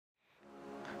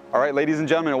All right, ladies and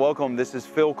gentlemen, welcome. This is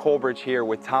Phil Colbridge here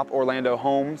with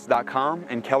TopOrlandoHomes.com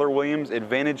and Keller Williams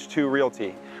Advantage 2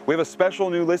 Realty. We have a special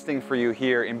new listing for you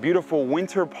here in beautiful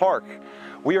Winter Park.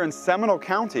 We are in Seminole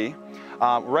County,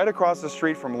 right across the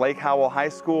street from Lake Howell High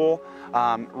School,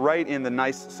 right in the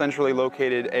nice centrally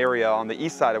located area on the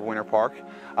east side of Winter Park.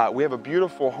 We have a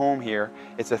beautiful home here.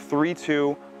 It's a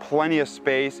 3-2, plenty of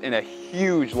space in a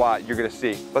huge lot you're gonna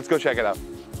see. Let's go check it out.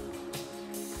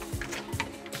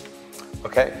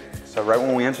 Okay, so right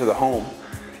when we enter the home,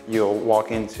 you'll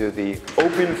walk into the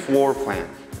open floor plan,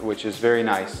 which is very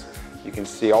nice. You can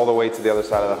see all the way to the other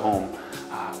side of the home.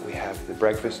 We have the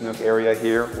breakfast nook area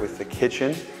here with the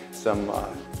kitchen, some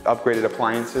upgraded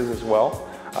appliances as well,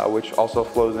 which also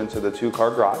flows into the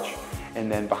 2-car garage.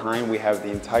 And then behind we have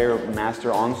the entire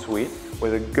master ensuite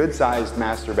with a good-sized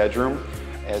master bedroom,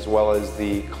 as well as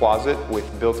the closet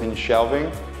with built-in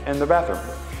shelving and the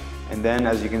bathroom. And then,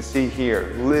 as you can see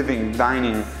here, living,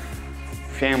 dining,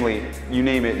 family, you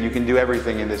name it, you can do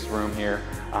everything in this room here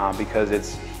because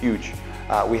it's huge.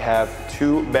 We have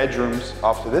 2 bedrooms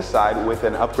off to this side with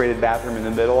an upgraded bathroom in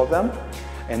the middle of them.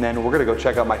 And then we're gonna go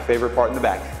check out my favorite part in the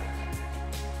back.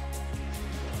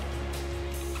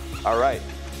 All right,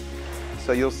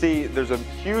 so you'll see there's a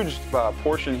huge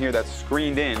portion here that's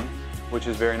screened in, which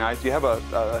is very nice. You have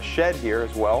a shed here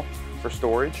as well for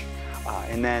storage.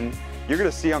 And then you're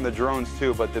gonna see on the drones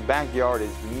too, but the backyard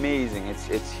is amazing.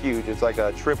 It's huge. It's like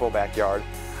a triple backyard.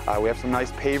 We have some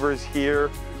nice pavers here.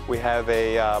 We have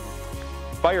a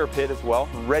fire pit as well,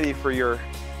 ready for your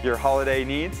holiday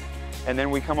needs. And then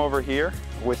we come over here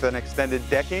with an extended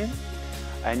decking,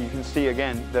 and you can see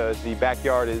again the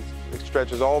backyard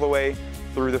stretches all the way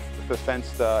through the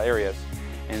fenced areas,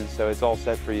 and so it's all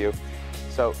set for you.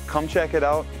 So come check it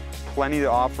out. Plenty to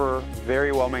offer.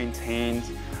 Very well maintained.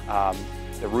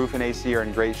 The roof and AC are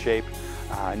in great shape,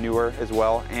 newer as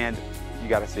well, and you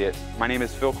got to see it. My name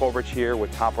is Phil Colbridge here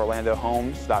with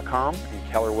TopOrlandoHomes.com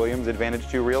and Keller Williams Advantage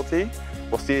 2 Realty.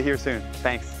 We'll see you here soon.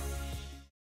 Thanks.